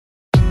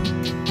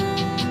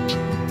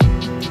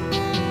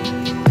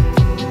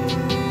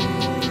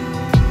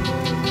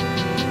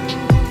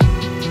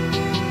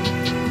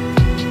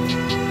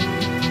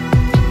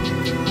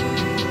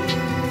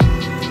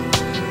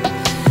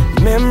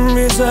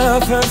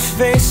of her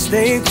face,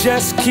 they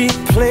just keep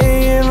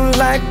playing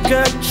like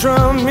a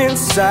drum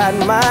inside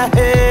my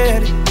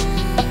head.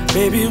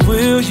 Baby,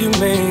 will you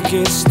make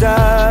it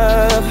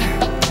stop?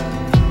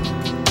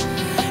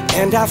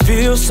 And I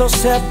feel so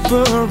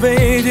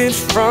separated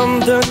from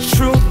the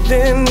truth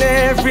in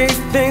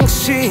everything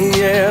she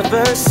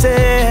ever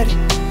said.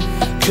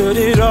 Could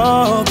it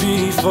all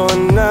be for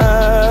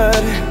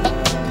naught?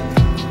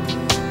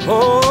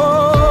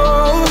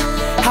 Oh,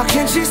 how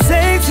can she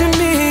say to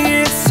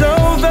me it's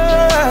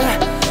over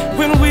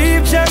when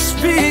we've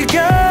just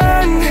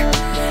begun?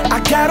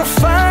 I gotta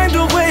find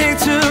a way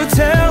to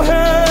tell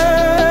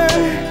her,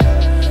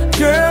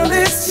 girl,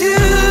 it's you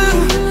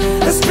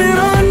that's been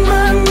on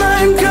my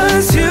mind,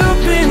 'cause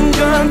you've been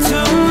gone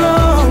too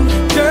long.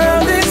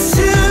 Girl, it's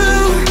you,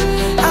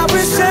 I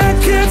wish I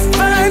could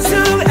find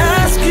to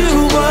ask you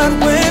what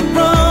went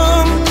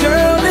wrong.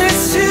 Girl,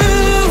 it's you,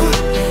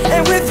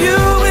 and with you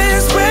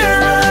is where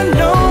I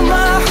know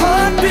my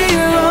heart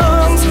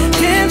belongs.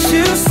 Can't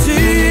you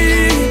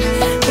see,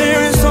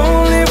 there is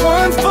only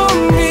one for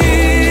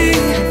me,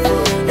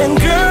 and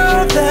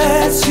girl,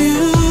 that's you.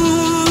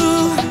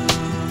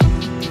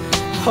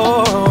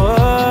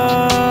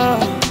 Oh,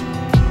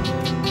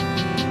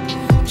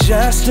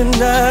 just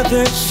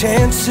another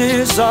chance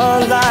is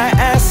all I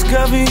ask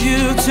of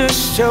you, to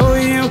show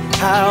you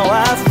how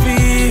I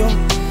feel.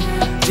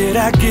 Did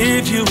I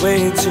give you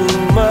way too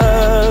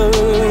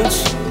much?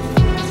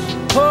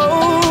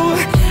 Oh,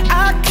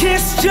 I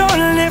kissed your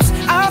lips,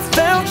 I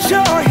felt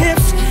your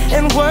hips,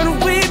 and what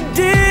we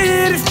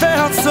did, it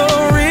felt so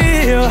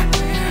real.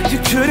 You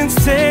couldn't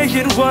say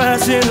it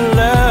wasn't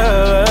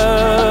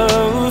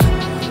love.